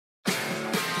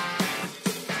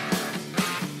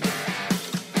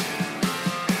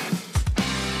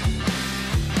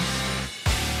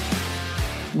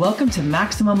Welcome to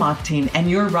Maximum Octane and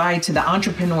your ride to the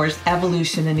entrepreneur's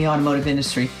evolution in the automotive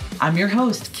industry. I'm your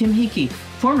host, Kim Hickey,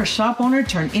 former shop owner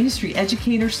turned industry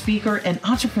educator, speaker, and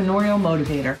entrepreneurial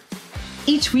motivator.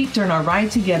 Each week during our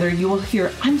ride together, you will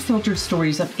hear unfiltered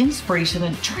stories of inspiration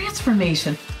and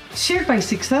transformation shared by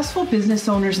successful business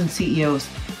owners and CEOs.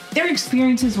 Their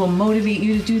experiences will motivate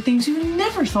you to do things you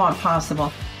never thought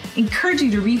possible, encourage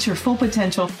you to reach your full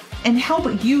potential, and help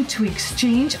you to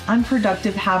exchange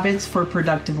unproductive habits for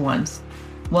productive ones.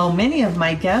 While many of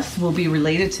my guests will be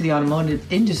related to the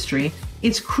automotive industry,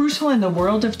 it's crucial in the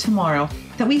world of tomorrow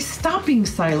that we stop being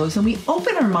silos and we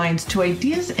open our minds to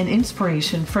ideas and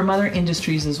inspiration from other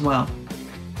industries as well.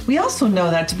 We also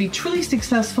know that to be truly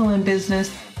successful in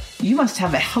business, you must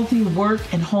have a healthy work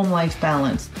and home life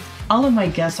balance. All of my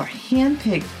guests are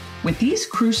handpicked with these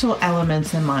crucial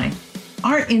elements in mind.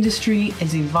 Our industry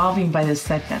is evolving by the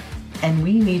second, and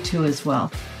we need to as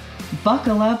well.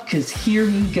 Buckle up, because here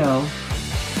we go.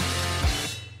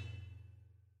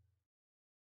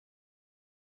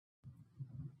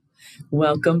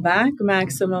 Welcome back,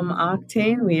 Maximum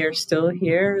Octane. We are still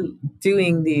here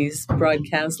doing these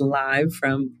broadcasts live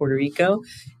from Puerto Rico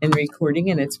and recording,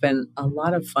 and it's been a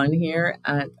lot of fun here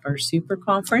at our super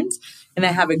conference. And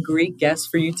I have a great guest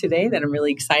for you today that I'm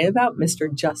really excited about,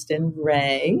 Mr. Justin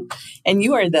Ray. And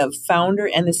you are the founder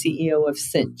and the CEO of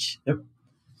Cinch. Yep.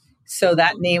 So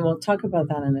that name, we'll talk about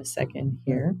that in a second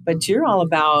here. But you're all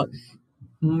about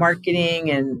marketing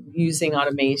and using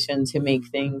automation to make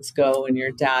things go in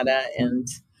your data. And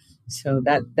so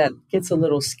that gets a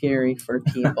little scary for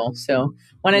people. So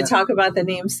want to talk about the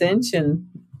name Cinch? And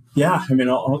yeah, I mean,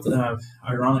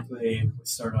 ironically, we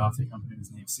started off the company was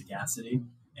named Sagacity,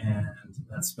 and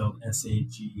that's spelled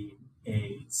Sagacity.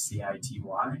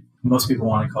 Most people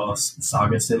want to call us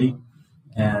Saga City.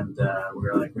 And we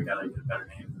were like, we got to get a better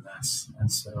name than this. And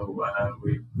so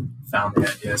we found the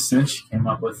idea of Cinch, came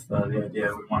up with the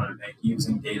idea we wanted to make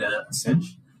using data a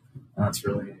cinch. And that's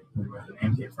really where the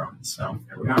name came from. So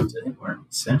here we are today. We're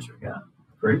Cinch. We've got a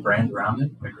great brand around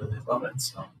it. We really love it.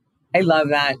 So I love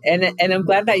that. And I'm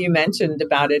glad that you mentioned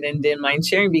about it and didn't mind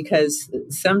sharing, because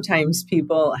sometimes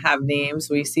people have names.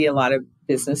 We see a lot of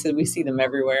businesses. We see them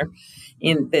everywhere.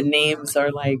 And the names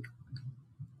are like,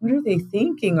 what are they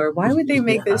thinking? Or why would they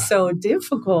make this so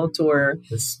difficult? Or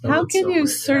how can you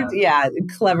search? Yeah,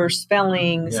 clever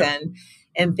spellings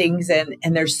and things. And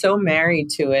they're so married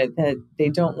to it that they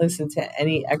don't listen to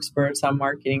any experts on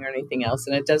marketing or anything else.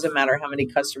 And it doesn't matter how many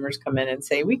customers come in and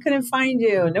say, we couldn't find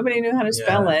you. Nobody knew how to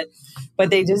spell it,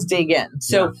 but they just dig in.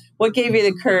 So what gave you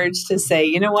the courage to say,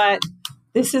 you know what,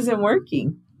 this isn't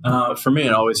working? For me,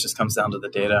 it always just comes down to the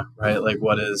data, right? Like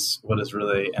what is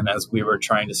really, and as we were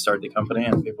trying to start the company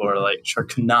and people were like, sure,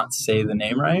 could not say the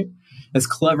name right. As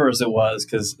clever as it was,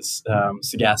 because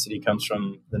sagacity comes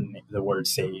from the word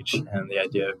sage and the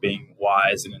idea of being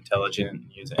wise and intelligent.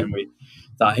 And we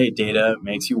thought, hey, data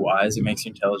makes you wise. It makes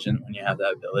you intelligent when you have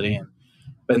that ability.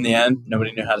 But in the end,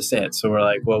 nobody knew how to say it. So we're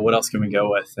like, well, what else can we go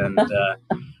with? And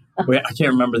I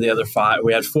can't remember the other 5.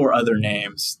 We had 4 other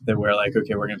names that we're like,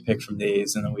 okay, we're going to pick from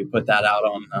these. And then we put that out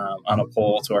on a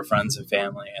poll to our friends and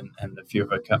family and a few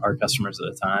of our customers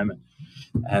at the time.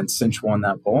 And Cinch won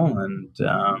that poll and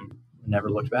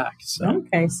never looked back. So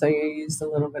okay, so you used a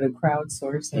little bit of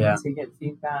crowdsourcing to get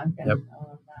feedback. And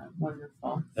all of that.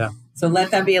 Wonderful. Yeah. So let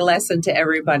that be a lesson to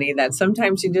everybody that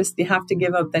sometimes you have to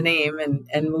give up the name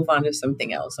and move on to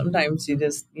something else. Sometimes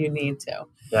you need to.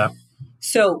 Yeah.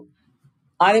 So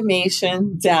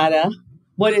automation, data,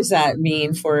 what does that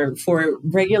mean for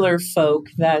regular folk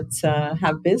that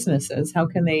have businesses? How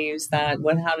can they use that?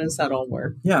 How does that all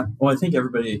work? Yeah, well, I think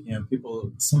everybody,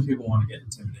 some people want to get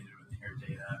intimidated when they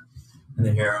hear data and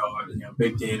they hear,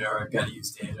 big data, or I've got to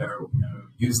use data, or,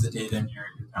 use the data in your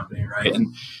company, right?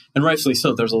 And rightfully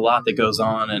so, there's a lot that goes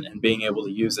on and being able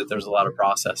to use it, there's a lot of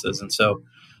processes. And so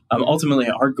ultimately,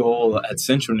 our goal at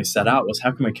Cinch when we set out was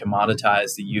how can we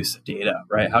commoditize the use of data,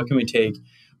 right? How can we take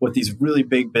what these really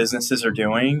big businesses are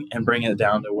doing and bring it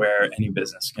down to where any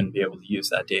business can be able to use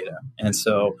that data? And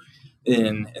so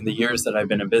in the years that I've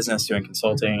been in business doing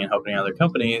consulting and helping other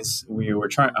companies, we were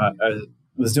I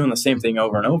was doing the same thing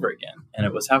over and over again. And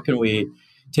it was how can we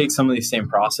take some of these same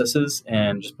processes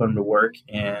and just put them to work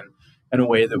in a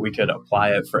way that we could apply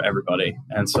it for everybody.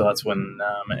 And so that's when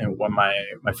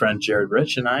my friend Jared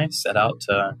Rich and I set out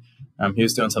to, he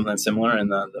was doing something similar in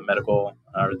the medical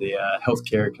or the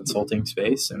healthcare consulting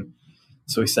space. And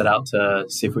so we set out to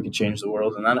see if we could change the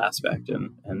world in that aspect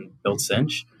and build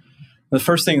Cinch. The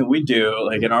first thing that we do,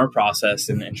 like in our process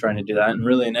and trying to do that, and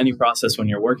really in any process when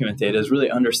you're working with data, is really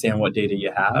understand what data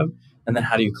you have and then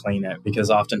how do you clean it? Because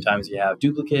oftentimes you have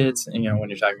duplicates, and when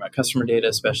you're talking about customer data,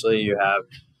 especially, you have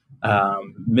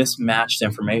mismatched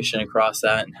information across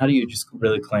that, and how do you just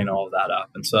really clean all of that up?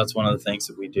 And so that's one of the things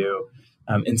that we do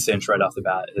in Cinch right off the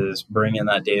bat is bring in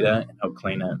that data and help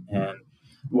clean it. And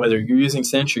whether you're using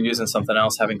Cinch or using something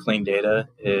else, having clean data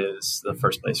is the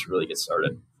first place to really get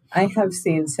started. I have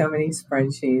seen so many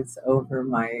spreadsheets over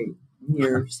my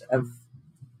years of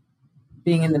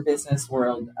being in the business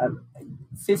world of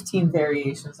 15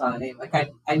 variations on a name. Like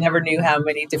I never knew how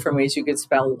many different ways you could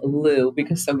spell Lou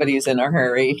because somebody's in a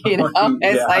hurry.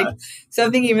 It's like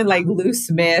something even like Lou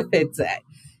Smith.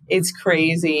 It's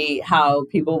crazy how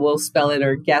people will spell it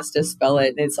or guess to spell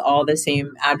it. And it's all the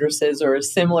same addresses or a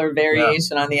similar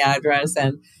variation on the address.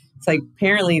 And it's like,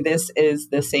 apparently this is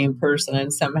the same person.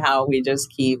 And somehow we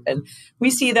just keep, and we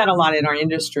see that a lot in our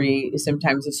industry.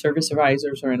 Sometimes the service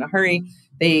advisors are in a hurry.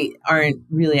 They aren't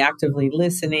really actively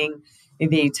listening.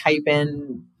 They type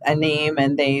in a name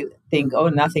and they think, oh,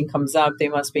 nothing comes up. They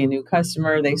must be a new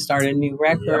customer. They start a new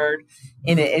record.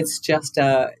 And it's just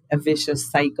a vicious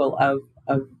cycle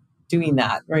of doing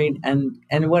that, right? And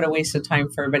what a waste of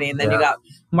time for everybody. And then you got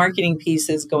marketing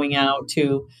pieces going out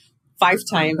to 5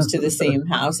 times to the same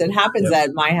house. It happens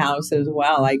at my house as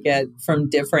well. I get from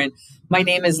different, my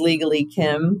name is legally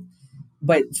Kim,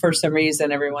 but for some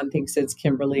reason everyone thinks it's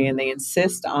Kimberly and they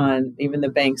insist on, even the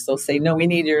banks, they'll say, no, we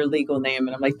need your legal name.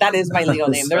 And I'm like, that is my legal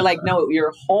name. They're like, no,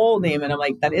 your whole name. And I'm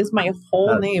like, that is my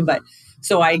whole name. But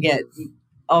so I get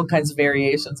all kinds of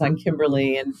variations on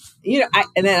Kimberly. And,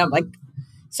 and then I'm like,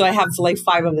 so I have like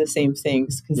 5 of the same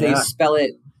things because they spell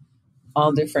it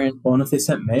all different. Well, and if they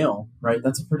sent mail, right,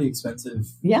 that's a pretty expensive.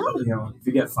 Yeah. If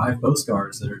you get 5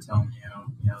 postcards that are telling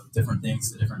you, different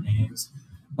things, the different names,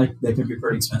 like they can be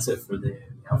pretty expensive for the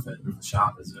outfit or the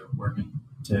shop as they're working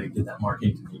to get that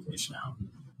marketing communication out.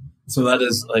 So that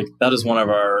is one of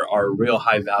our real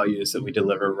high values that we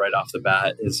deliver right off the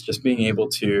bat is just being able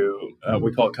to,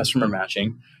 we call it customer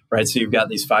matching, right? So you've got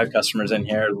these 5 customers in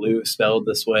here, Lou spelled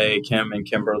this way, Kim and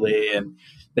Kimberly, and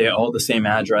they all the same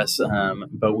address,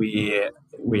 but we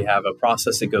have a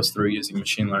process that goes through using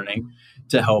machine learning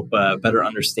to help better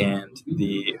understand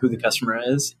who the customer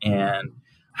is and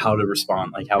how to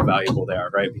respond, like how valuable they are,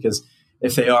 right? Because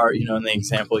if they are, in the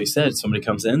example you said, somebody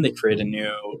comes in, they create a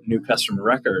new customer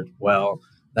record. Well,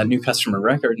 that new customer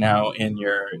record now in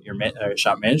your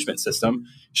shop management system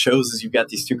shows as you've got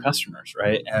these 2 customers,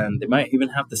 right? And they might even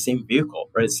have the same vehicle,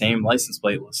 right? Same license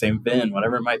plate, same VIN,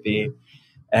 whatever it might be.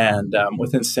 And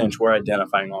within Cinch, we're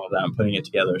identifying all of that and putting it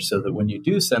together so that when you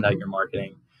do send out your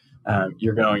marketing,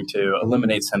 you're going to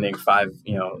eliminate sending 5,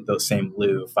 those same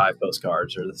Lou 5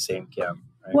 postcards or the same Kim.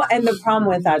 Right? Well, and the problem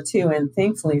with that too, and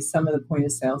thankfully some of the point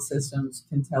of sale systems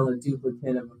can tell a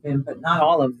duplicate of a VIN, but not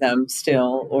all of them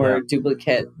still, or a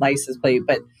duplicate license plate,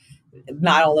 but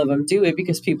not all of them do it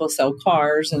because people sell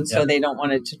cars. And so they don't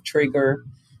want it to trigger,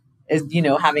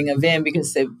 having a VIN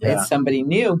because it's somebody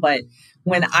new. But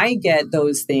when I get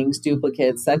those things,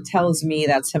 duplicates, that tells me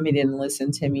that somebody didn't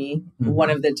listen to me one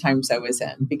of the times I was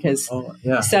in because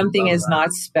something is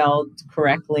not spelled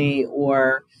correctly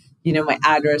or, my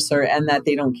address and that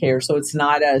they don't care. So it's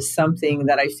not something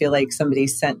that I feel like somebody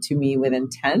sent to me with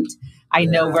intent. I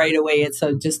know right away it's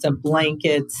just a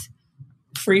blanket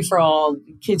free-for-all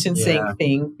kitchen sink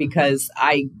thing because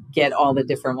I get all the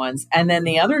different ones. And then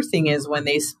the other thing is when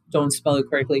they don't spell it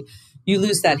correctly, you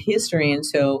lose that history. And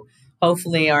so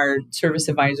hopefully our service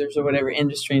advisors or whatever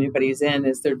industry anybody's in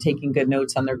is they're taking good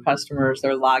notes on their customers.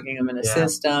 They're logging them in a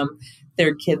system.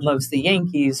 Their kid loves the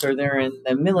Yankees or they're in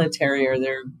the military or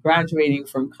they're graduating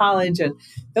from college and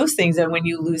those things. And when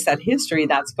you lose that history,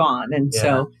 that's gone. And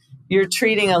so you're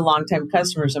treating a longtime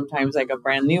customer sometimes like a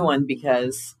brand new one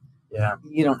because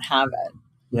you don't have it.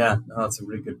 Yeah, no, that's a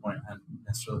really good point. I hadn't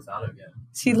necessarily thought of it.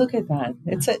 See, look at that.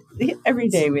 It's every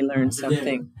day we learn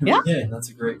something. Yeah, that's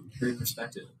a great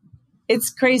perspective. It's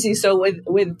crazy. So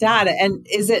with data, and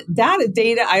is it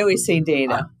data? I always say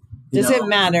data. Does it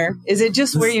matter? Is it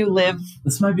just where you live?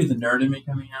 This might be the nerd in me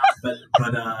coming out, but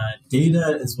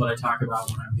data is what I talk about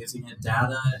when I'm using it.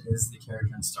 Data is the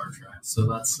character in Star Trek. So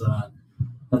that's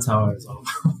how I was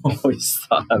always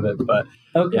thought of it. But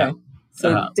okay.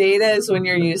 So data is when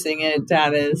you're using it.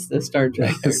 Data is the Star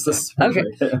Trek. Okay.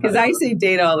 Because I say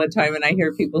data all the time and I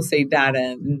hear people say data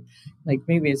and like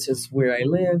maybe it's just where I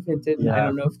live. It didn't. I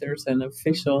don't know if there's an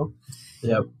official.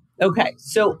 Yep. Okay.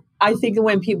 So I think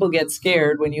when people get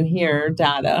scared, when you hear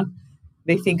data,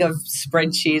 they think of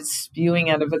spreadsheets spewing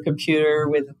out of a computer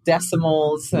with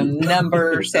decimals and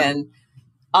numbers and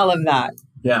all of that.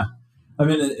 Yeah. I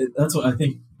mean, that's what I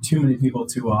think too many people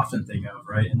too often think of,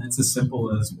 right? And it's as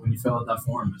simple as when you fill out that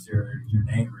form, is your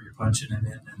name, or you're punching it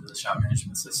into the shop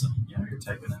management system. You're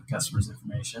typing in the customer's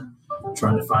information,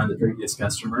 trying to find the previous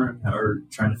customer, or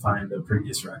trying to find the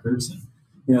previous records, and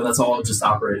that's all just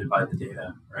operated by the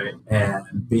data, right?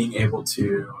 And being able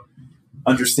to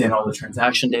understand all the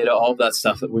transaction data, all of that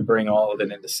stuff that we bring all of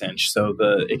it into Cinch. So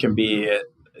it can be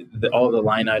all the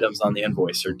line items on the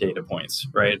invoice are data points,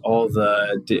 right? All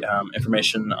the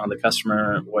information on the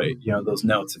customer, those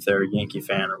notes, if they're a Yankee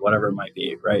fan or whatever it might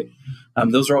be, right?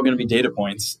 Those are all going to be data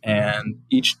points. And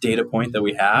each data point that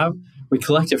we have, we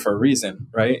collect it for a reason,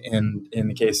 right? And in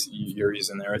the case you're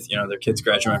using there with, their kids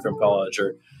graduating from college,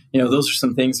 or, those are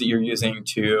some things that you're using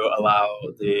to allow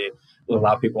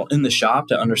people in the shop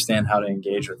to understand how to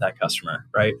engage with that customer,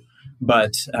 right?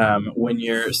 But some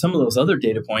of those other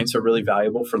data points are really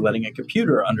valuable for letting a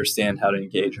computer understand how to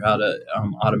engage or how to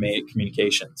automate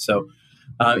communication. So,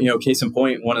 case in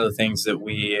point, one of the things that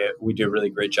we do a really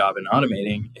great job in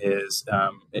automating is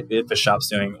if a shop's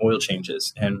doing oil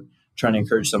changes and trying to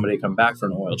encourage somebody to come back for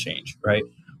an oil change, right?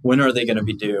 When are they going to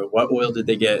be due? What oil did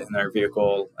they get in their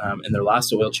vehicle in their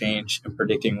last oil change, and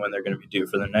predicting when they're going to be due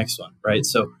for their next one, right?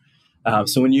 So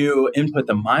when you input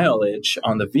the mileage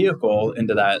on the vehicle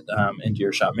into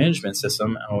your shop management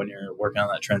system, and when you're working on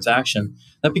that transaction,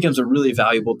 that becomes a really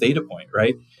valuable data point,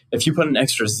 right? If you put an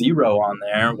extra 0 on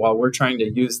there while we're trying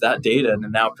to use that data to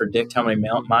now predict how many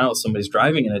miles somebody's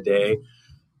driving in a day,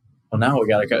 well, now we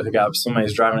got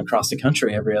somebody's driving across the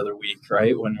country every other week,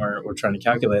 right? When we're trying to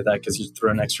calculate that, because you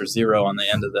throw an extra 0 on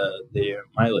the end of the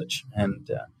mileage, and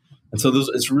so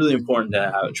it's really important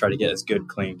to try to get as good,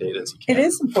 clean data as you can. It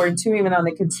is important too, even on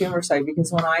the consumer side,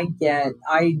 because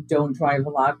I don't drive a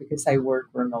lot because I work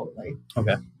remotely.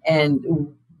 Okay.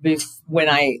 And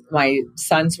when my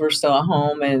sons were still at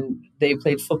home and they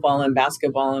played football and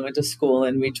basketball and went to school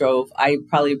and we drove, I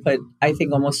probably put, I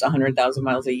think, almost 100,000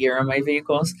 miles a year on my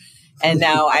vehicles. And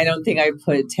now I don't think I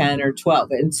put 10 or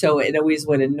 12. And so it always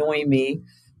would annoy me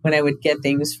when I would get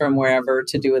things from wherever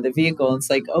to do with the vehicle. It's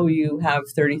like, oh, you have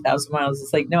 30,000 miles.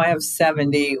 It's like, no, I have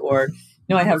 70, or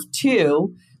no, I have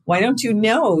 2. Why don't you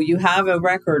know? You have a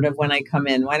record of when I come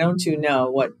in. Why don't you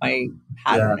know what my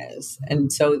pattern is?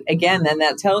 And so again, then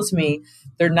that tells me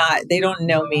they don't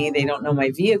know me. They don't know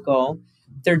my vehicle.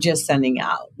 They're just sending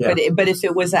out. Yeah. But if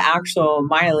it was an actual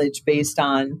mileage based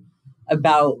on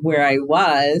about where I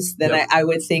was, then I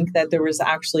would think that there was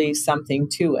actually something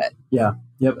to it. Yeah.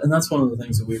 Yep. And that's one of the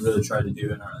things that we really try to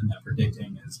do in that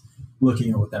predicting is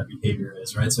looking at what that behavior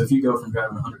is, right? So if you go from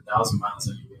driving 100,000 miles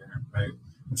in a year, right,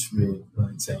 which would be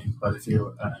really insane, but if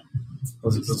you,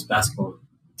 those basketball.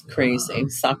 Crazy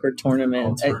soccer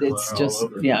tournament. It's just,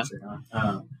 yeah.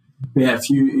 If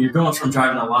you're going from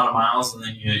driving a lot of miles and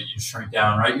then you shrink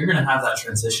down, right, you're going to have that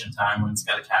transition time when it's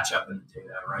got to catch up in the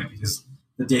data, right? Because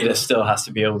the data still has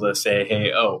to be able to say,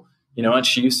 hey, you know what?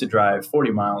 She used to drive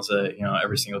 40 miles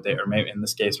every single day, or maybe in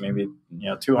this case, maybe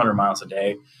 200 miles a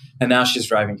day, and now she's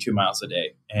driving 2 miles a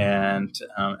day. And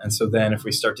so then, if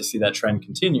we start to see that trend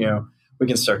continue, we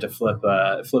can start to flip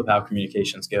how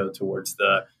communications go towards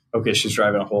she's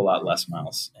driving a whole lot less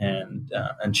miles, and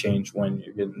change when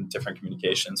you're getting different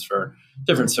communications for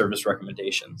different service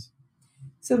recommendations.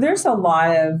 So there's a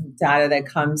lot of data that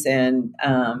comes in,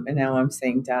 and now I'm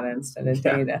saying data instead of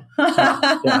data.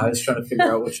 I was trying to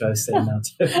figure out which I was saying now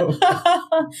too.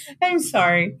 I'm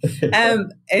sorry.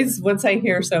 It's once I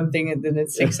hear something and then it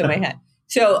sticks in my head.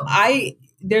 So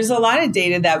there's a lot of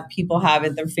data that people have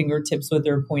at their fingertips with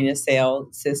their point of sale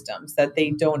systems that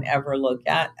they don't ever look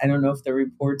at. I don't know if the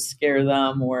reports scare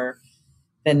them or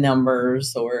the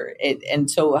numbers or it. And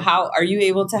so how are you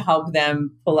able to help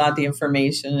them pull out the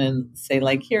information and say,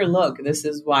 like, here, look, this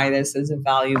is why this is a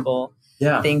valuable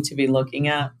thing to be looking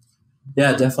at?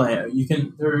 Yeah, definitely. You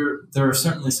can, there are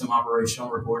certainly some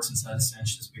operational reports inside of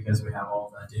Cinch just because we have all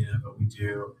of that data, but we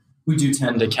do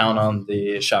tend to count on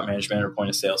the shop management or point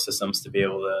of sale systems to be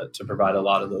able to provide a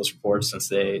lot of those reports since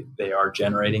they are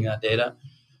generating that data.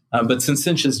 But since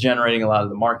Cinch is generating a lot of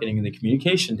the marketing and the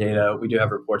communication data, we do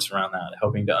have reports around that,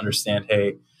 helping to understand,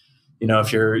 hey,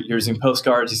 if you're using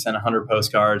postcards, you send 100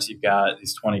 postcards, you've got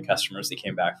these 20 customers that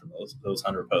came back from those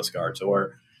 100 postcards,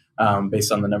 or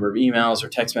based on the number of emails or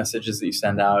text messages that you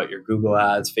send out, your Google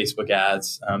ads, Facebook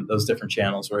ads, those different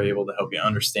channels, we're able to help you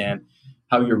understand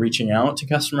how you're reaching out to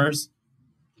customers,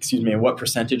 and what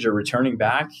percentage are returning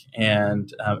back,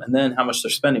 and then how much they're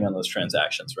spending on those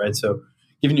transactions, right? So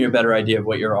giving you a better idea of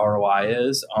what your ROI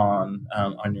is on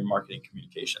your marketing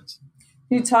communications.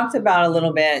 You talked about a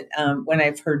little bit when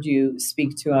I've heard you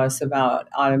speak to us about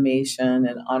automation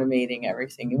and automating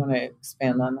everything. You want to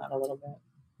expand on that a little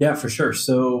bit? Yeah, for sure.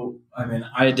 So, I mean,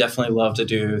 I definitely love to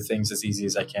do things as easy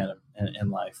as I can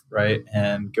in life, right?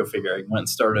 And go figure, I went and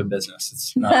started a business.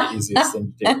 It's not the easiest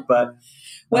thing to do, but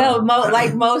well,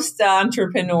 like most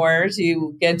entrepreneurs,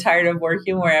 you get tired of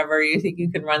working wherever. You think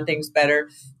you can run things better.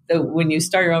 When you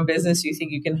start your own business, you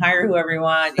think you can hire whoever you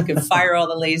want. You can fire all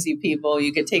the lazy people.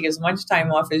 You can take as much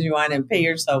time off as you want and pay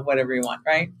yourself whatever you want,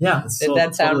 right? Yeah. Did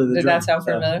that sound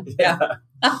familiar? Yeah.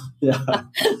 Yeah.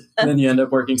 And then you end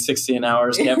up working 16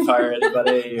 hours, can't fire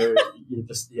anybody, or you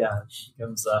just, it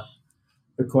becomes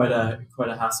quite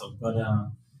a hassle.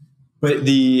 But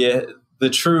the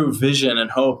true vision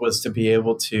and hope was to be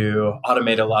able to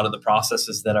automate a lot of the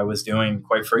processes that I was doing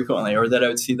quite frequently, or that I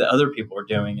would see that other people were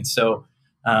doing. And so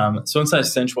inside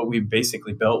Cinch, what we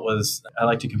basically built was, I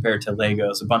like to compare it to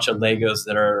Legos, a bunch of Legos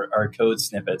that are code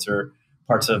snippets or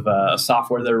parts of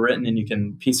software that are written, and you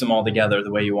can piece them all together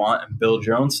the way you want and build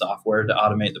your own software to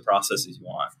automate the processes you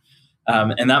want.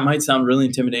 And that might sound really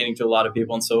intimidating to a lot of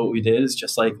people. And so what we did is,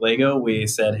 just like Lego, we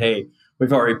said, hey,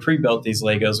 we've already pre-built these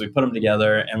Legos. We put them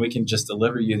together and we can just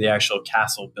deliver you the actual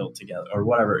castle built together or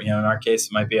whatever. In our case,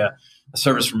 it might be a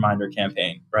service reminder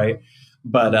campaign, right?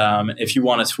 But if you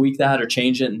want to tweak that or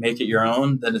change it and make it your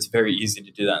own, then it's very easy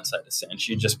to do that inside of Cinch.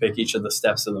 You just pick each of the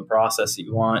steps of the process that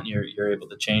you want, and you're able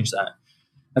to change that.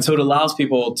 And so it allows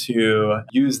people to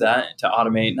use that to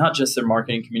automate not just their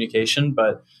marketing communication,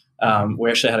 but we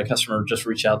actually had a customer just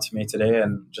reach out to me today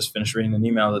and just finished reading an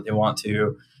email that they want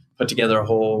to put together a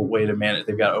whole way to manage.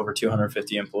 They've got over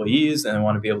 250 employees, and they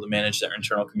want to be able to manage their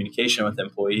internal communication with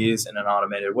employees in an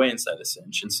automated way inside of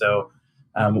Cinch. And so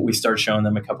we started showing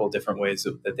them a couple of different ways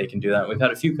that they can do that. We've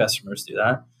had a few customers do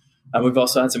that. We've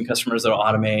also had some customers that will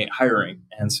automate hiring.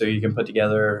 And so you can put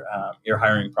together your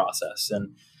hiring process.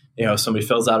 And somebody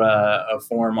fills out a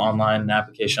form online, an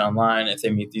application online. If they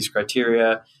meet these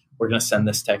criteria, we're going to send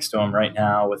this text to them right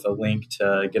now with a link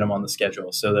to get them on the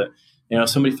schedule, so that if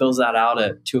somebody fills that out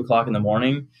at 2:00 in the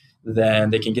morning,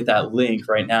 then they can get that link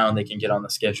right now and they can get on the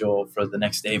schedule for the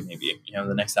next day, maybe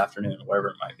the next afternoon, whatever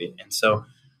it might be. And so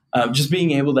just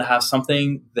being able to have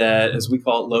something that, as we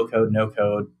call it, low code, no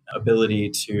code ability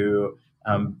to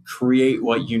create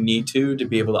what you need to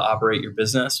be able to operate your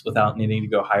business without needing to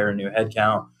go hire a new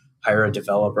headcount, hire a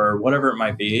developer, whatever it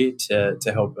might be, to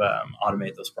help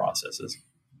automate those processes.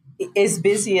 As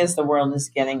busy as the world is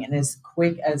getting and as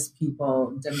quick as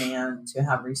people demand to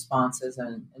have responses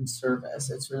and service,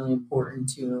 it's really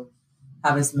important to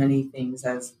have as many things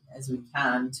as we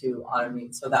can to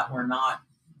automate, so that we're not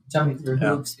jumping through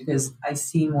hoops. Because I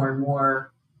see more and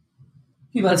more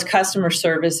people, as customer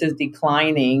service is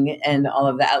declining and all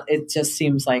of that, it just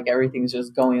seems like everything's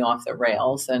just going off the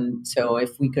rails. And so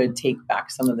if we could take back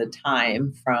some of the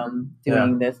time from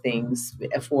doing the things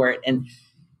for it. And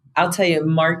I'll tell you,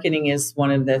 marketing is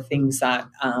one of the things that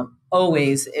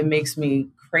always, it makes me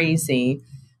crazy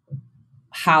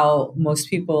how most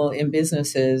people in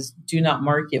businesses do not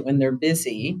market when they're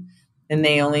busy, and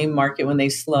they only market when they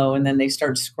slow, and then they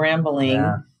start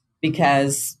scrambling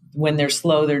because when they're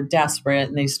slow, they're desperate,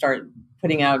 and they start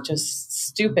putting out just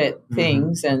stupid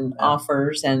things and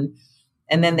offers, and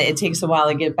then it takes a while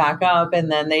to get back up,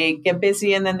 and then they get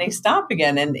busy, and then they stop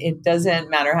again. And it doesn't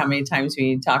matter how many times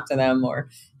we talk to them,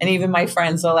 and even my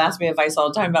friends, they'll ask me advice all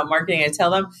the time about marketing. I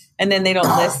tell them, and then they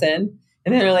don't listen.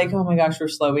 And they're like, oh my gosh, we're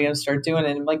slow. We got to start doing it.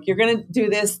 And I'm like, you're going to do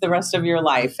this the rest of your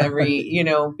life,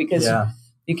 because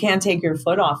you can't take your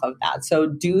foot off of that. So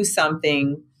do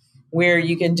something where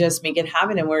you can just make it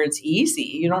happen and where it's easy.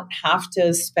 You don't have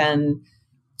to spend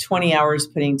 20 hours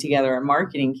putting together a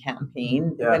marketing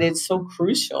campaign, but it's so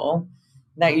crucial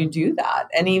that you do that.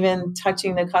 And even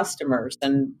touching the customers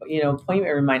and,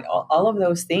 appointment remind, all of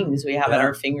those things we have at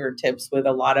our fingertips with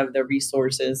a lot of the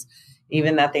resources,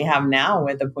 even that they have now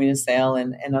with the point of sale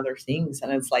and other things.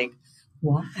 And it's like,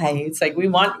 why? It's like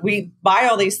we buy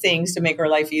all these things to make our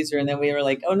life easier. And then we were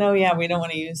like, oh no, we don't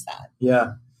want to use that.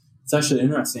 Yeah. It's actually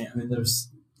interesting. I mean, there's,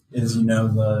 as you know,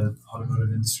 the automotive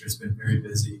industry has been very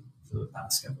busy for the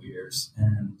past couple of years,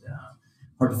 and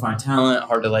hard to find talent,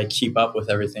 hard to keep up with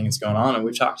everything that's going on. And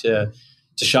we've talked to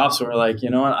shops where we're like,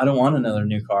 what? I don't want another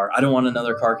new car. I don't want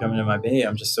another car coming in my bay.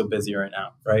 I'm just so busy right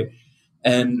now. Right.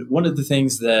 And one of the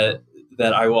things that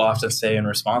I will often say in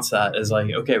response to that is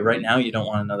okay, right now you don't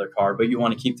want another car, but you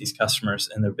want to keep these customers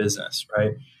in their business,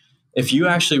 right? If you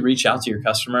actually reach out to your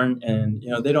customer and,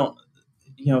 they don't,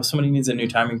 if somebody needs a new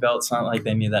timing belt, it's not like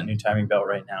they need that new timing belt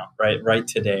right now, right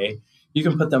today. You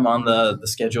can put them on the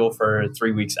schedule for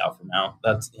 3 weeks out from now.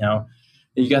 That's,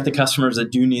 you got the customers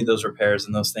that do need those repairs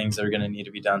and those things that are going to need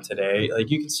to be done today.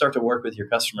 You can start to work with your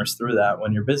customers through that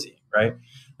when you're busy, right?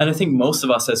 And I think most of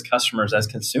us as customers, as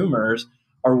consumers,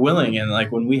 are willing, and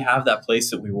like when we have that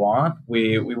place that we want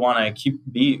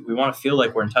to feel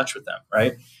like we're in touch with them,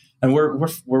 right? And we're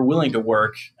willing to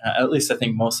work. At least I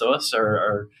think most of us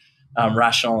are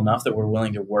rational enough that we're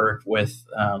willing to work with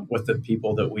the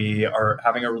people that we are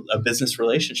having a business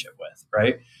relationship with,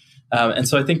 right? And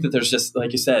so I think that there's just,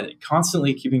 like you said,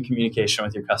 constantly keeping communication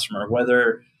with your customer,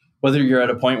 whether you're at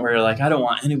a point where you're like, I don't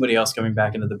want anybody else coming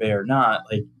back into the Bay or not,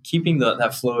 like keeping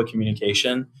that flow of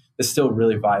communication is still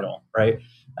really vital, right?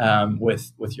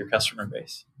 With your customer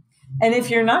base. And if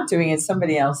you're not doing it,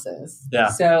 somebody else is. Yeah.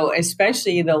 So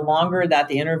especially the longer that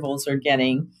the intervals are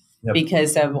getting, Yep.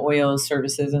 because of oil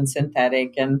services and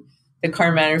synthetic, and the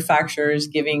car manufacturers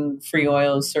giving free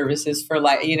oil services for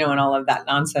and all of that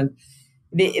nonsense.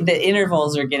 The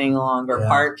intervals are getting longer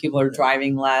apart. People are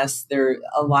driving less. There are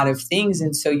a lot of things.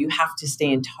 And so you have to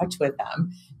stay in touch with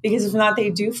them, because if not, they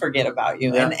do forget about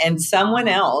you. Yeah. And someone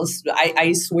else,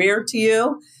 I swear to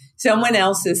you, someone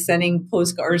else is sending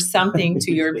postcards or something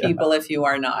to your people if you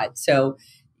are not. So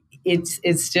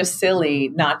it's just silly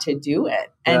not to do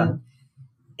it. And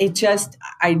it just,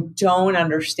 I don't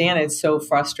understand. It's so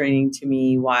frustrating to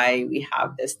me why we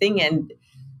have this thing, and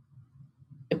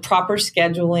proper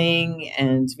scheduling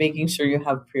and making sure you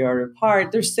have pre-order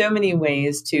part. There's so many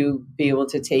ways to be able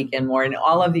to take in more. And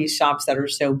all of these shops that are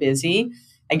so busy,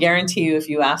 I guarantee you, if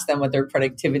you ask them what their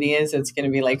productivity is, it's going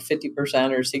to be like 50%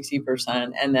 or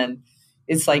 60%. And then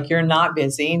it's like, you're not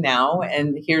busy now,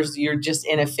 and you're just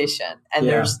inefficient. And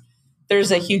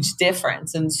there's a huge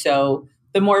difference. And so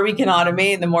the more we can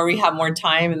automate, the more we have more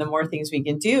time, and the more things we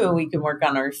can do, we can work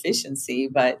on our efficiency.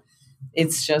 But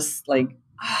it's just like,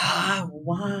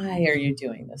 why are you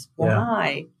doing this?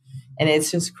 Why? And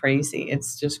it's just crazy.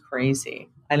 It's just crazy.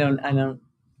 I know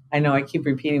I keep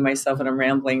repeating myself and I'm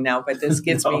rambling now, but this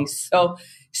gets me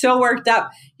so worked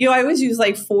up. I always use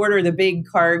like Ford or the big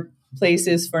car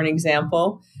places for an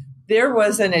example. There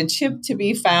wasn't a chip to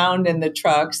be found in the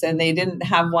trucks, and they didn't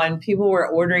have one. People were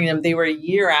ordering them. They were a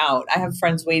year out. I have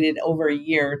friends waited over a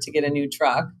year to get a new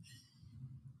truck.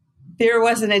 There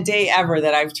wasn't a day ever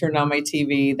that I've turned on my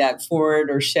TV that Ford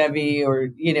or Chevy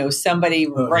or, somebody,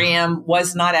 Ram,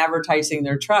 was not advertising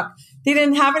their truck. They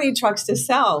didn't have any trucks to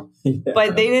sell,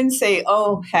 but they didn't say,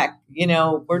 oh, heck,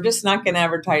 we're just not going to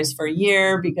advertise for a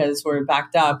year because we're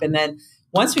backed up. And then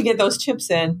once we get those chips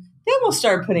in, then we'll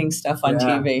start putting stuff on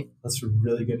TV. That's a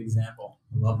really good example.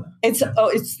 I love that.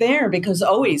 It's there because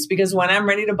when I'm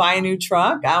ready to buy a new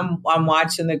truck, I'm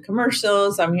watching the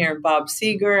commercials. I'm hearing Bob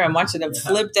Seger. I'm watching them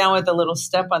flip down with a little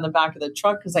step on the back of the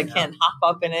truck because I can't hop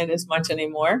up in it as much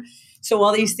anymore. So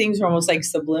all these things are almost like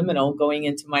subliminal going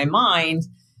into my mind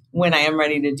when I am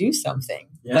ready to do something.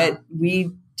 Yeah. But we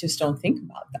just don't think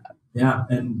about that. Yeah.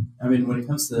 And I mean, when it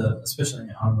comes to, especially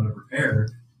in automotive repair,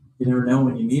 you never know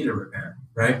when you need a repair,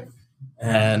 right?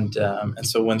 And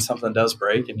so when something does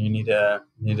break and you need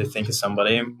to think of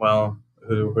somebody, well,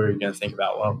 who are you going to think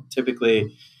about? Well,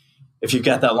 typically, if you've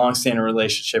got that long-standing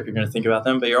relationship, you're going to think about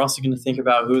them, but you're also going to think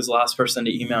about who was the last person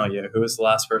to email you, who was the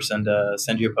last person to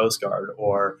send you a postcard,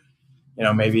 or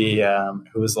maybe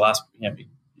who was the last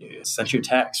sent you a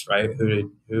text, right? Who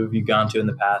have you gone to in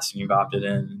the past and you've opted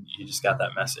in and you just got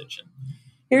that message. And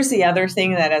here's the other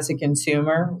thing, that as a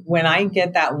consumer, when I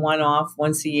get that one-off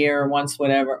once a year or once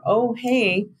whatever, oh,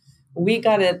 hey, we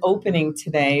got an opening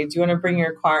today. Do you want to bring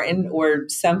your car in, or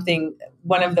something,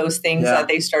 one of those things that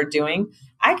they start doing?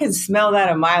 I can smell that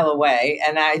a mile away.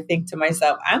 And I think to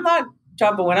myself, I'm not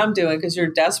dropping what I'm doing because you're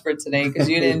desperate today because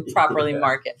you didn't properly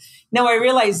market. Now, I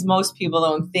realize most people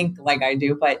don't think like I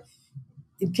do, but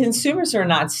consumers are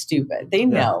not stupid. They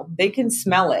know. They can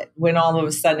smell it when all of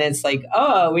a sudden it's like,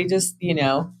 oh, we just,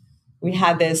 we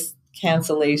had this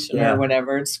cancellation or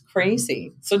whatever. It's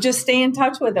crazy. So just stay in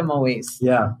touch with them always.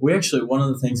 Yeah. One of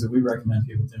the things that we recommend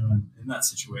people doing in that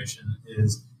situation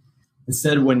is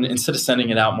instead of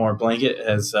sending it out more blanket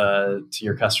as to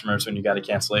your customers when you got a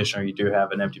cancellation or you do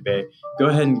have an empty bay, go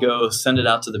ahead and go send it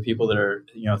out to the people that are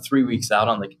 3 weeks out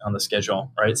on the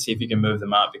schedule, right? See if you can move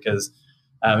them up, because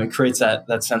it creates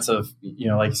that sense of,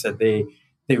 like you said, they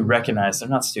recognize, they're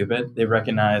not stupid. They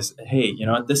recognize, hey, you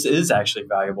know what, this is actually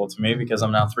valuable to me because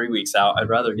I'm now 3 weeks out. I'd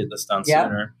rather get this done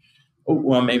sooner. Oh,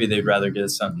 well, maybe they'd rather get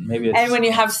it done. And when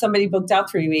you have somebody booked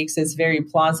out 3 weeks, it's very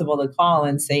plausible to call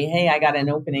and say, hey, I got an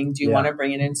opening. Do you want to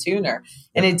bring it in sooner?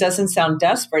 And it doesn't sound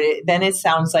desperate. Then it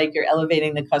sounds like you're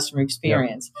elevating the customer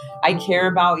experience. I care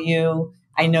about you.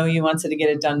 I know you wanted to get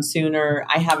it done sooner.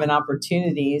 I have an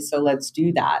opportunity, so let's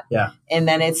do that. Yeah. And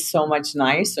then it's so much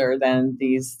nicer than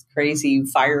these crazy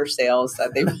fire sales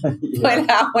that they put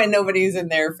out when nobody's in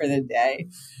there for the day.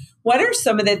 What are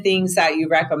some of the things that you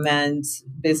recommend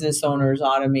business owners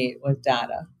automate with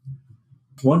data?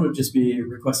 One would just be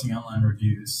requesting online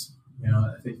reviews.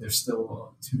 I think there's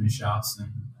still too many shops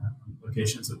and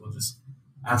locations that will just,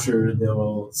 after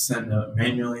they'll send out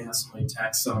manually, have somebody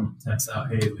text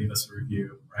out, hey, leave us a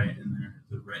review, right? And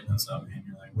they're writing those out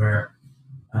manually. Where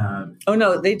oh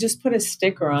no, they just put a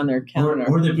sticker on their counter,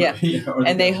 or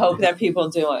they hope that people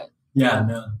do it. Yeah,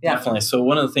 no, definitely. So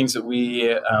one of the things that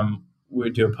we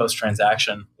do a post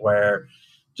transaction where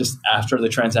just after the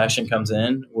transaction comes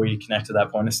in, we connect to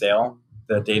that point of sale.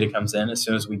 The data comes in. As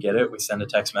soon as we get it, we send a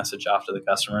text message off to the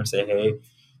customer and say, hey,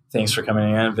 thanks for coming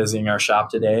in and visiting our shop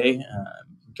today.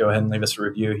 Go ahead and leave us a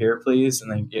review here, please, and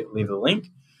then leave the link.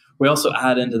 We also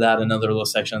add into that another little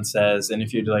section that says, and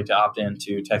if you'd like to opt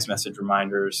into text message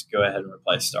reminders, go ahead and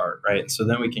reply start, right? And so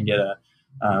then we can get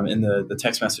in the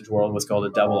text message world, what's called a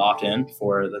double opt-in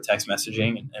for the text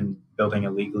messaging and building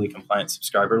a legally compliant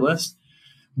subscriber list.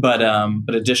 But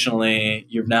additionally,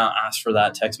 you've now asked for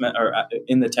that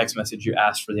in the text message, you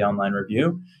asked for the online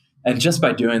review. And just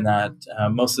by doing that,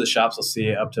 most of the shops will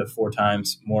see up to 4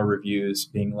 times more reviews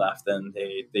being left than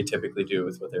they typically do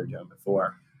with what they were doing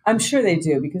before. I'm sure they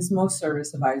do, because most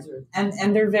service advisors,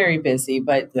 and they're very busy,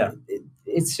 but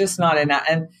it's just not enough.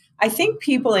 And I think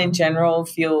people in general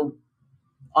feel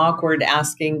awkward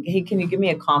asking, hey, can you give me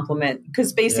a compliment?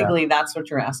 Because basically that's what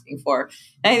you're asking for.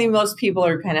 And I think most people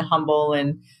are kind of humble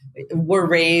and were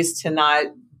raised to not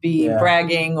be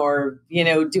bragging or,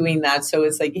 doing that. So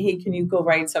it's like, hey, can you go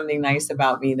write something nice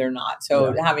about me? They're not.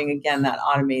 So having, again, that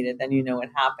automated, then it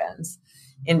happens.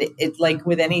 And it's like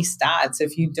with any stats,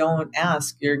 if you don't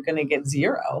ask, you're going to get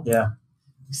 0. Yeah.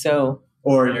 So.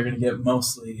 Or you're going to get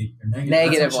mostly your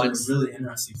negative That's ones. A really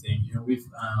interesting thing.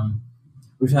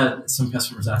 We've had some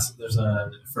customers ask, there's a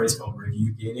phrase called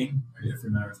review gating. Are you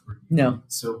familiar with review gating?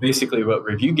 So basically what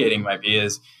review gating might be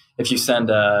is if you send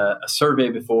a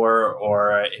survey before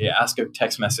or you ask a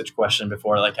text message question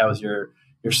before, like, how was your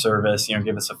service?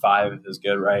 Give us a 5 if it was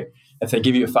good, right? If they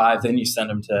give you a 5, then you send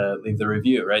them to leave the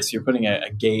review, right? So you're putting a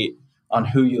gate on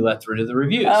who you let through to the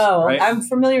reviews. Oh, right? I'm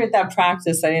familiar with that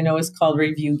practice. I didn't know it was called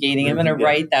review gating. I'm going to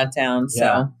write that down.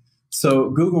 So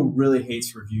Google really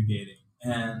hates review gating.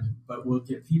 But we'll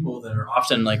get people that are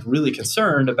often like really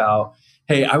concerned about,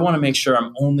 hey, I want to make sure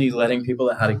I'm only letting people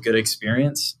that had a good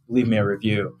experience leave me a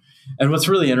review. And what's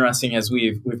really interesting as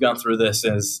we've gone through this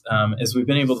is we've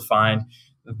been able to find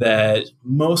that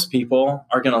most people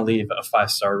are going to leave a 4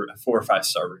 or 5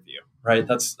 star review, right?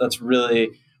 That's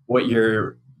really what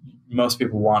most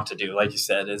people want to do. Like you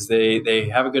said, is they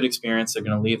have a good experience, they're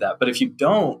going to leave that. But if you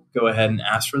don't go ahead and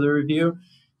ask for the review,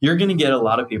 you're going to get a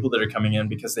lot of people that are coming in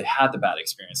because they had the bad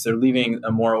experience. They're leaving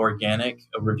a more organic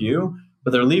review,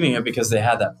 but they're leaving it because they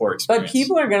had that poor experience. But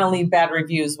people are going to leave bad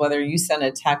reviews whether you send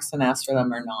a text and ask for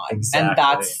them or not. Exactly. And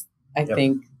that's, I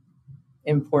think,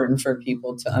 important for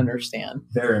people to understand.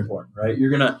 Very important, right?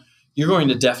 You're going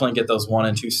to definitely get those 1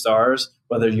 and 2 stars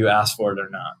whether you ask for it or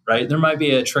not, right? There might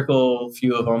be a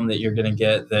few of them that you're going to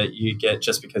get that you get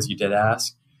just because you did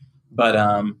ask. But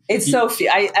it's so few.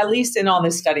 At least in all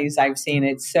the studies I've seen,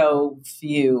 it's so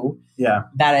few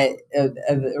that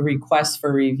a request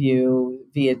for review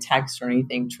via text or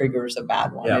anything triggers a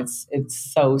bad one. Yeah.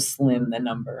 It's so slim, the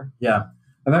number. Yeah.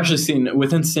 I've actually seen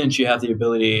within Cinch, you have the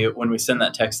ability when we send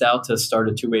that text out to start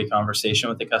a 2-way conversation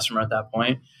with the customer at that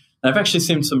point. And I've actually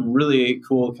seen some really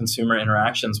cool consumer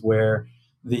interactions where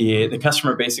the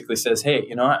customer basically says, hey,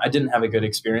 I didn't have a good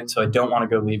experience, so I don't want to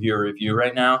go leave you a review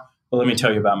right now. Well, let me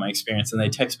tell you about my experience. And they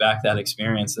text back that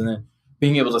experience. And then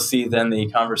being able to see then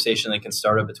the conversation that can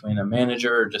start up between a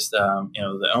manager or just,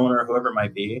 the owner, whoever it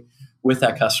might be, with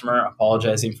that customer,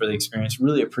 apologizing for the experience,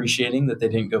 really appreciating that they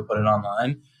didn't go put it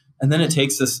online. And then it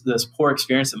takes this poor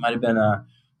experience that might have been a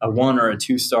 1 or a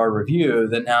 2 star review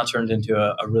that now turned into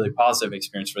a really positive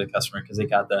experience for the customer because they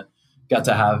got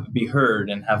to be heard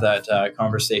and have that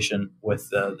conversation with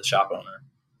the shop owner.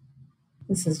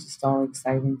 This is just all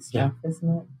exciting stuff,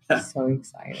 isn't it? So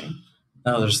exciting.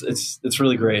 No, it's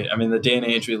really great. I mean, the day and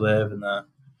age we live and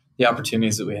the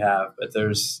opportunities that we have, but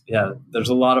there's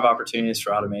a lot of opportunities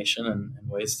for automation and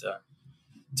ways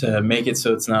to make it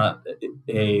so it's not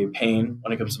a pain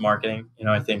when it comes to marketing.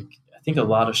 I think a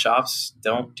lot of shops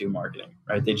don't do marketing,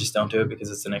 right? They just don't do it because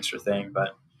it's an extra thing. But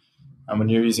when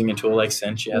you're using a tool like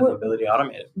Cinch, you have the ability to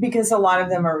automate it. Because a lot of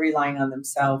them are relying on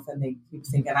themselves and they keep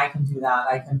thinking, I can do that.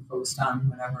 I can post on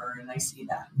whatever. And I see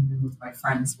that even with my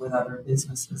friends with other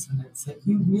businesses. And it's like,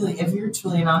 if you're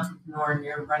truly an entrepreneur and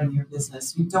you're running your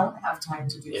business, you don't have time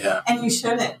to do that. And you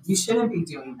shouldn't be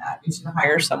doing that. You should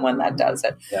hire someone that does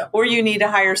it. Yeah. Or you need to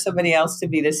hire somebody else to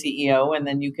be the CEO and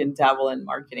then you can dabble in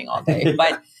marketing all day.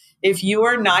 But if you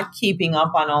are not keeping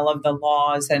up on all of the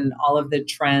laws and all of the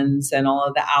trends and all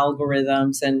of the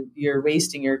algorithms, and you're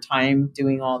wasting your time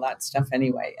doing all that stuff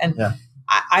anyway. And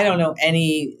I don't know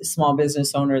any small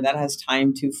business owner that has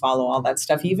time to follow all that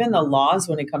stuff. Even the laws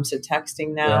when it comes to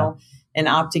texting now and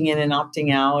opting in and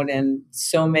opting out. And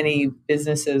so many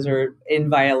businesses are in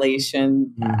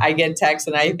violation. I get texts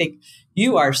and I think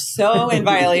you are so in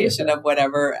violation of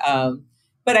whatever.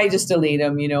 But I just delete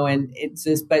them, and it's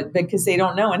just, but because they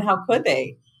don't know. And how could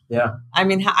they? Yeah. I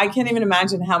mean, I can't even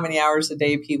imagine how many hours a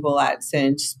day people at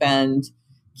Cinch spend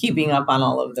keeping up on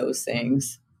all of those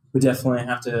things. We definitely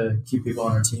have to keep people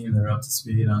on our team that are up to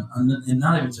speed on and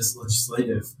not even just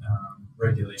legislative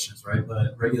regulations, right?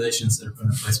 But regulations that are put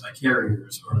in place by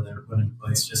carriers or that are put in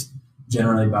place just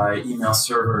generally by email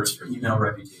servers for email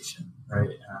reputation, right?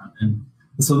 And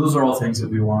so those are all things that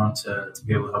we want to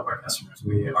be able to help our customers.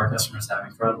 Our customers have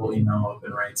incredible email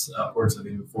open rates, upwards of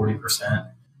even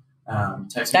 40%.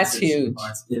 That's huge.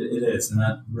 It is, and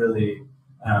that really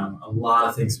a lot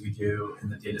of things we do in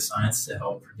the data science to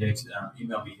help predict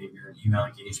email behavior and email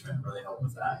engagement really help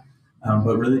with that.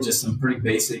 But really just some pretty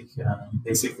basic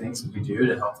things that we do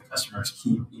to help the customers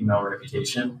keep email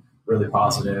reputation really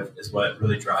positive is what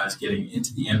really drives getting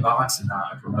into the inbox and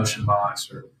not a promotion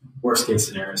box or worst case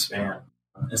scenario spam.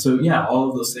 And so, all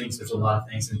of those things, there's a lot of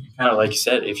things. And kind of like you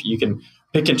said, if you can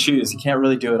pick and choose, you can't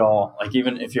really do it all. Like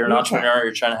even if you're an entrepreneur,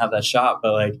 you're trying to have that shop,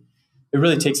 but like it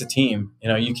really takes a team.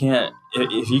 You can't,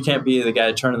 if you can't be the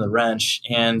guy turning the wrench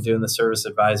and doing the service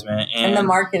advisement and the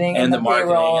marketing and the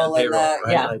payroll and right?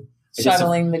 Like,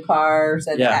 shuttling the cars.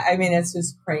 And I mean, it's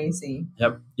just crazy.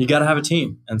 Yep. You got to have a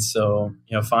team. And so,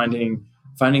 finding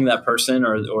that person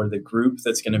or the group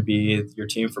that's going to be your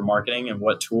team for marketing and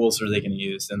what tools are they going to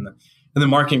use. And in the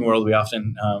marketing world, we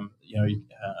often,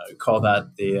 call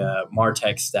that the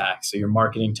MarTech stack. So your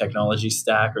marketing technology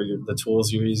stack or the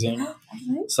tools you're using. I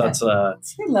like so that.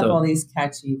 I love all these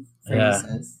catchy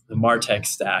phrases. The MarTech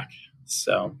stack.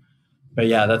 So, but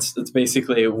that's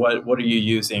basically what are you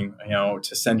using,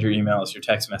 to send your emails, your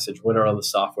text message? What are all the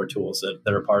software tools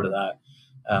that are part of that?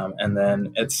 And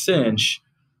then at Cinch,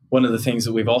 one of the things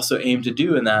that we've also aimed to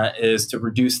do in that is to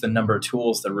reduce the number of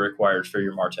tools that are required for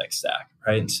your MarTech stack,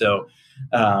 right? And so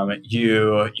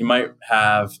you might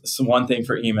have one thing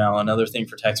for email, another thing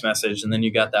for text message, and then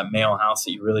you got that mail house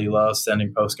that you really love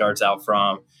sending postcards out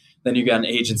from. Then you got an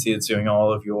agency that's doing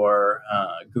all of your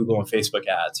Google and Facebook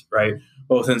ads, right?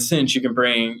 Well, within Cinch, you can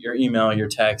bring your email, your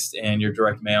text, and your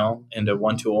direct mail into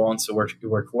one tool, and so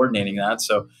we're coordinating that.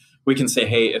 So we can say,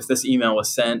 hey, if this email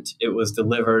was sent, it was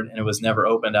delivered, and it was never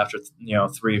opened after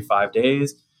 3 to 5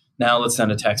 days. Now let's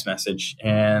send a text message.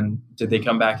 And did they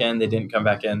come back in? They didn't come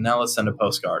back in. Now let's send a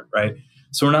postcard, right?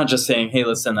 So we're not just saying, hey,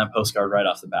 let's send that postcard right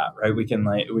off the bat, right? We can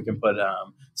put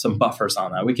some buffers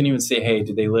on that. We can even say, hey,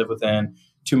 did they live within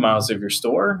 2 miles of your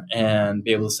store, and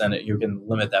be able to send it? You can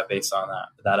limit that based on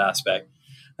that aspect.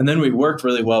 And then we worked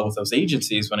really well with those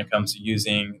agencies when it comes to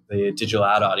using the digital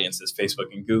ad audiences,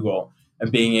 Facebook and Google,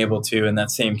 and being able to, in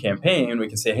that same campaign, we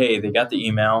can say, hey, they got the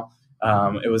email.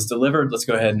 It was delivered. Let's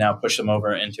go ahead and now push them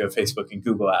over into a Facebook and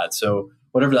Google ad. So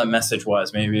whatever that message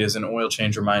was, maybe it was an oil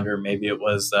change reminder, maybe it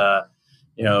was,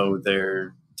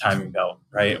 their timing belt,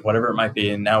 right? Whatever it might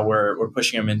be. And now we're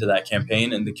pushing them into that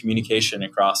campaign, and the communication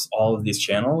across all of these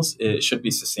channels, it should be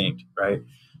succinct, right?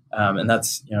 And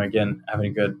that's, again,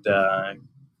 having a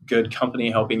good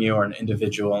company helping you, or an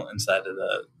individual inside of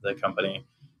the company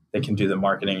that can do the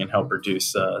marketing and help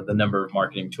reduce the number of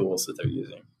marketing tools that they're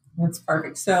using. That's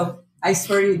perfect. So I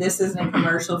swear to you, this isn't a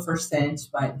commercial for Cinch,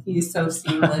 but he's so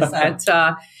seamless at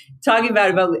talking about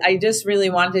it. But I just really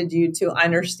wanted you to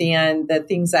understand the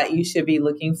things that you should be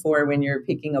looking for when you're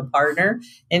picking a partner.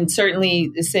 And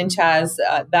certainly Cinch has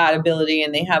that ability,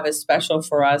 and they have a special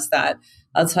for us that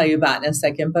I'll tell you about in a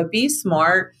second. But be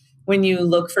smart when you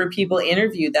look for people,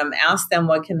 interview them, ask them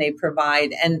what can they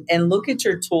provide, and look at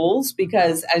your tools,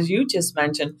 because as you just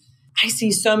mentioned, I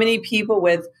see so many people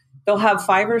they'll have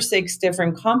 5 or 6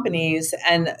 different companies,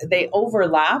 and they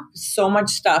overlap so much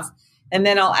stuff. And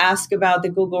then I'll ask about the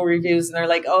Google reviews, and they're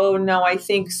like, oh, no, I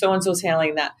think so-and-so's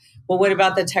handling that. Well, what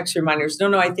about the text reminders?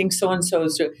 No, I think so-and-so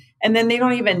is doing. And then they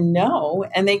don't even know,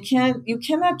 and you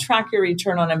cannot track your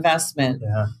return on investment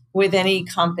with any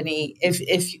company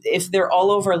if they're all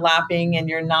overlapping and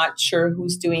you're not sure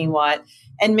who's doing what.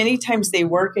 And many times they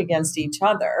work against each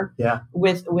other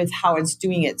with how it's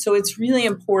doing it. So it's really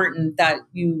important that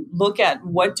you look at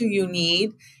what do you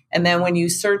need. And then when you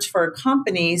search for a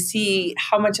company, see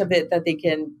how much of it that they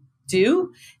can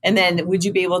do. And then would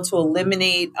you be able to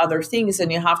eliminate other things?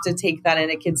 And you have to take that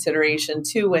into consideration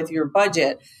too with your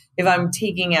budget. If I'm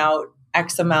taking out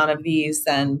X amount of these,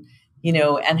 then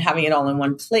and having it all in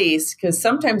one place. Because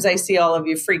sometimes I see all of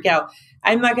you freak out.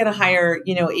 I'm not going to hire,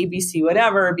 ABC,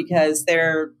 whatever, because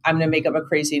I'm going to make up a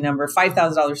crazy number,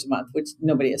 $5,000 a month, which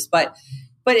nobody is. But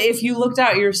if you looked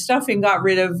out your stuff and got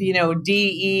rid of, D,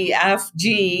 E, F,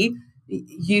 G,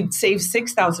 you'd save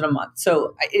 $6,000 a month.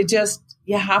 So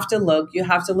you have to look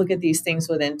at these things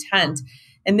with intent.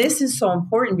 And this is so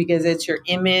important because it's your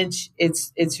image,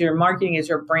 it's your marketing, it's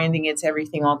your branding, it's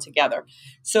everything all together.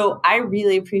 So I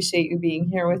really appreciate you being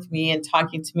here with me and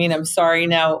talking to me. And I'm sorry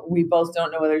now we both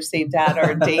don't know whether to say data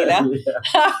or data.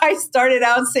 Yeah. I started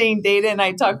out saying data and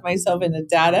I talked myself into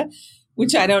data,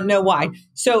 which I don't know why.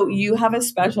 So you have a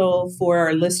special for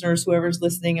our listeners, whoever's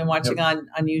listening and watching on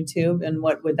YouTube. And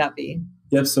what would that be?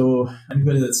 Yep. So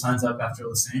anybody that signs up after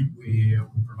listening, we will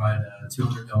provide a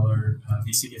 $200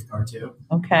 VC gift card too.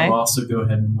 Okay. We'll also go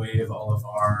ahead and waive all of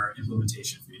our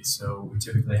implementation fees. So we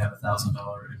typically have a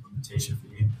 $1,000 implementation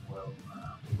fee. We'll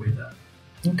waive that.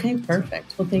 Okay,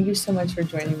 perfect. Well, thank you so much for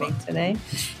joining me today.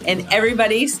 And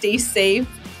everybody stay safe,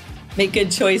 make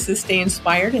good choices, stay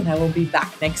inspired, and I will be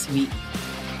back next week.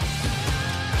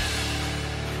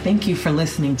 Thank you for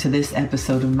listening to this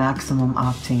episode of Maximum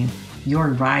Octane, your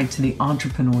ride to the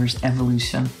entrepreneur's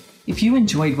evolution. If you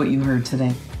enjoyed what you heard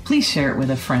today, please share it with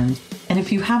a friend. And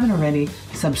if you haven't already,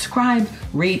 subscribe,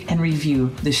 rate, and review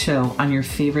the show on your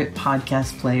favorite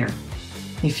podcast player.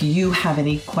 If you have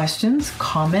any questions,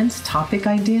 comments, topic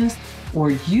ideas,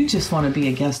 or you just want to be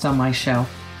a guest on my show,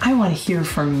 I want to hear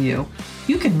from you.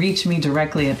 You can reach me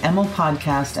directly at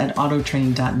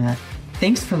mlpodcast@autotraining.net.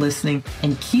 Thanks for listening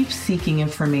and keep seeking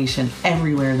information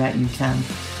everywhere that you can.